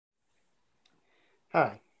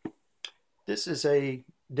Hi, this is a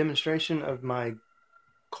demonstration of my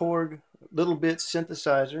Korg littleBits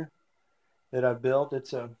synthesizer that I built.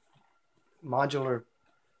 It's a modular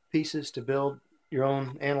pieces to build your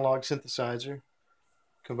own analog synthesizer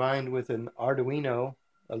combined with an Arduino,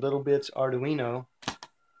 a littleBits Arduino,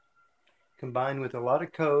 combined with a lot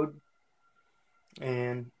of code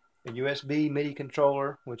and a USB MIDI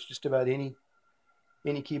controller, which just about any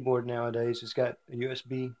keyboard nowadays has got a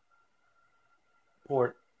USB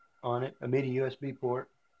port on it, a MIDI USB port.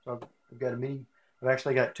 So I've got a MIDI. I've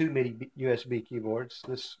actually got two MIDI USB keyboards.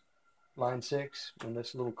 This line 6 and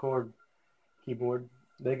this little Korg keyboard.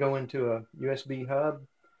 They go into a USB hub,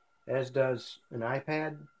 as does an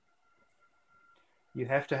iPad. You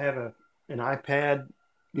have to have an iPad.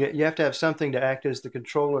 You have to have something to act as the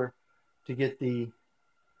controller to get the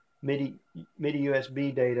MIDI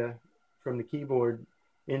USB data from the keyboard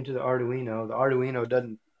into the Arduino. The Arduino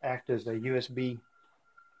doesn't act as a USB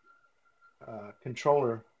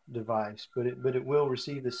controller device, but it will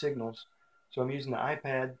receive the signals. So I'm using the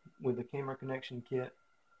iPad with the camera connection kit,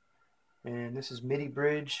 and this is MIDI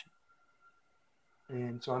Bridge,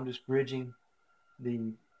 and so I'm just bridging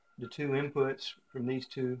the two inputs from these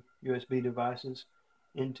two USB devices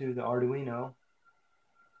into the Arduino.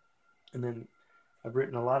 And then I've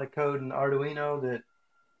written a lot of code in the Arduino that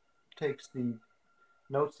takes the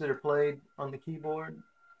notes that are played on the keyboard,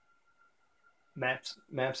 maps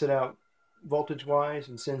it out voltage wise,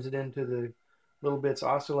 and sends it into the littleBits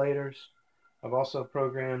oscillators. I've also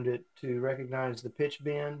programmed it to recognize the pitch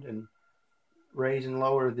bend and raise and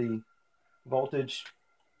lower the voltage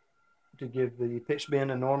to give the pitch bend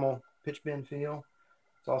a normal pitch bend feel.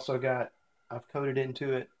 It's also got, I've coded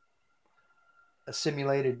into it a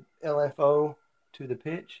simulated LFO to the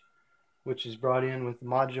pitch, which is brought in with the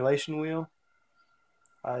modulation wheel.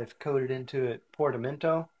 I've coded into it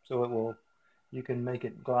portamento, so you can make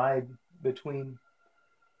it glide between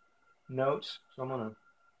notes. So I'm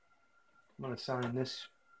gonna assign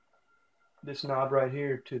this knob right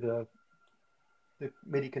here to the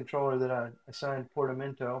MIDI controller that I assigned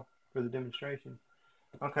portamento for the demonstration.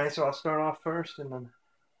 Okay, so I'll start off first, and then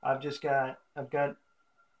it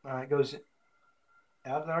goes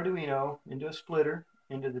out of the Arduino into a splitter,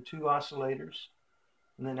 into the two oscillators,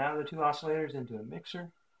 and then out of the two oscillators into a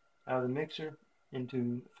mixer, out of the mixer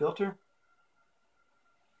into a filter.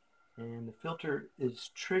 And the filter is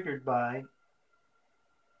triggered by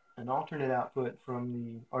an alternate output from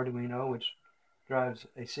the Arduino, which drives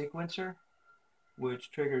a sequencer, which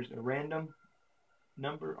triggers a random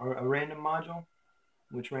number, or a random module,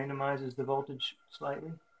 which randomizes the voltage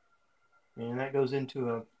slightly. And that goes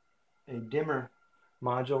into a dimmer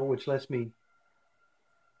module, which lets me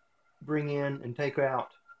bring in and take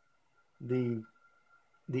out the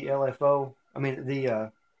LFO,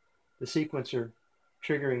 the sequencer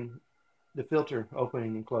triggering the filter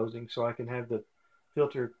opening and closing, so I can have the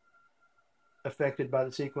filter affected by the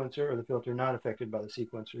sequencer or the filter not affected by the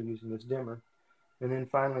sequencer using this dimmer. And then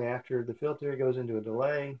finally, after the filter, it goes into a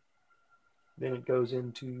delay. Then it goes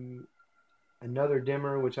into another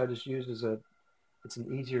dimmer, which I just used as it's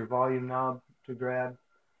an easier volume knob to grab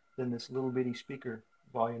than this little bitty speaker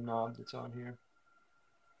volume knob that's on here.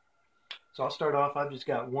 So I'll start off, I've just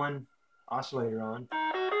got one oscillator on.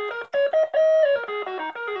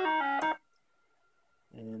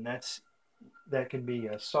 And that can be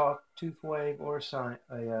a sawtooth wave or a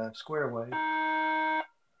square wave.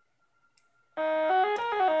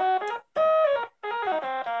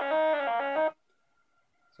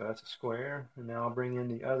 So that's a square, and now I'll bring in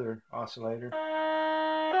the other oscillator.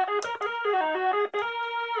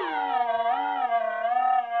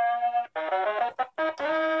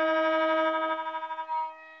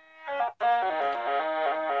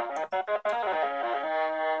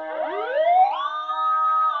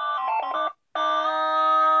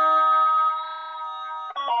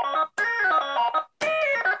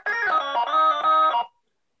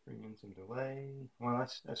 Bring in some delay. Well,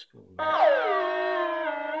 that's cool.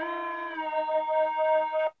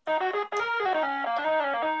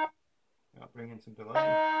 I'll bring in some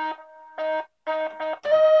delay.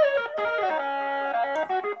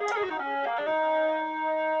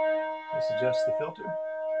 Let's adjust the filter.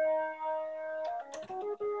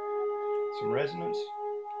 Some resonance.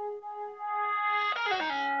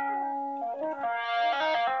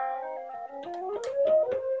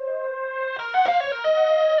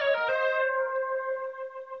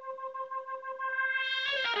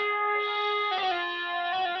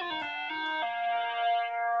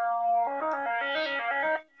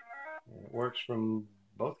 And it works from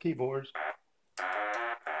both keyboards.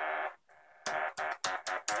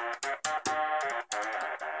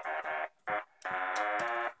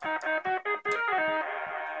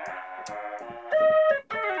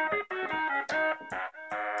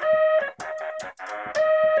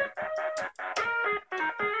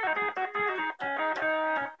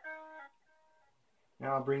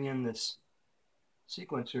 Now I'll bring in this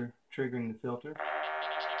sequencer triggering the filter.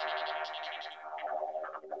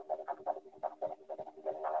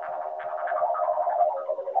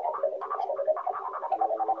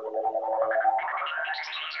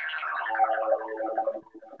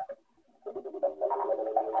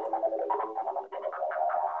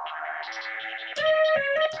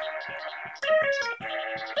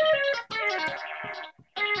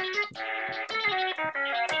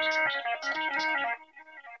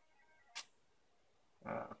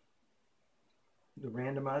 The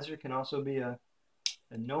randomizer can also be a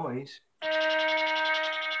noise.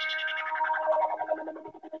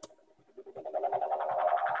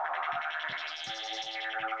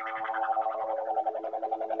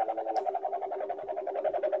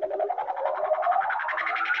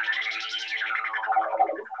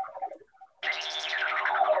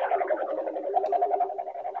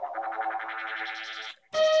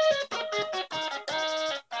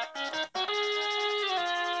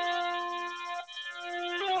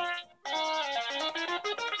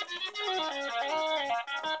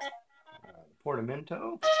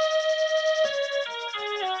 Portamento.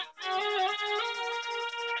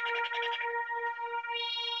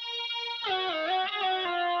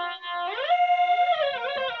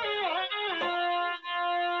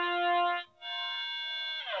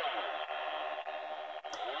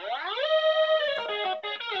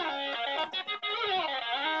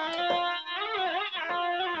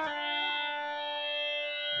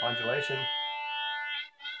 Modulation.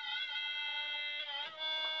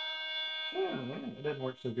 It didn't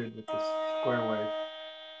work so good with this square wave.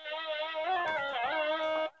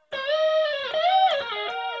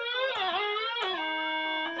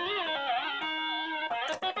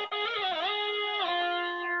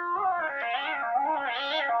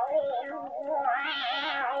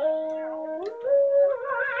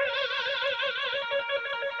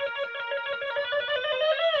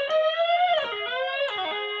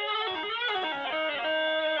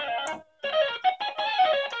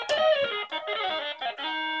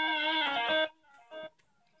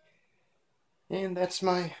 And that's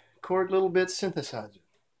my Korg littleBits synthesizer.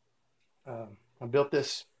 I built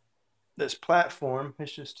this platform.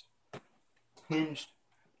 It's just hinged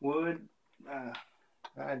wood. The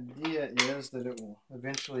idea is that it will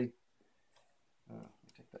eventually,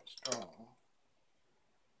 take that straw,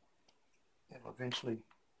 it'll eventually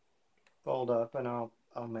fold up, and I'll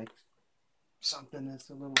make something that's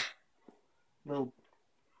a little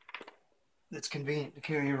that's convenient to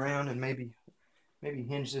carry around, and maybe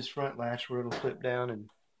hinge this front latch where it'll flip down and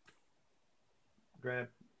grab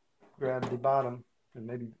the bottom, and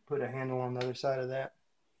maybe put a handle on the other side of that.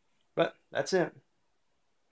 But that's it.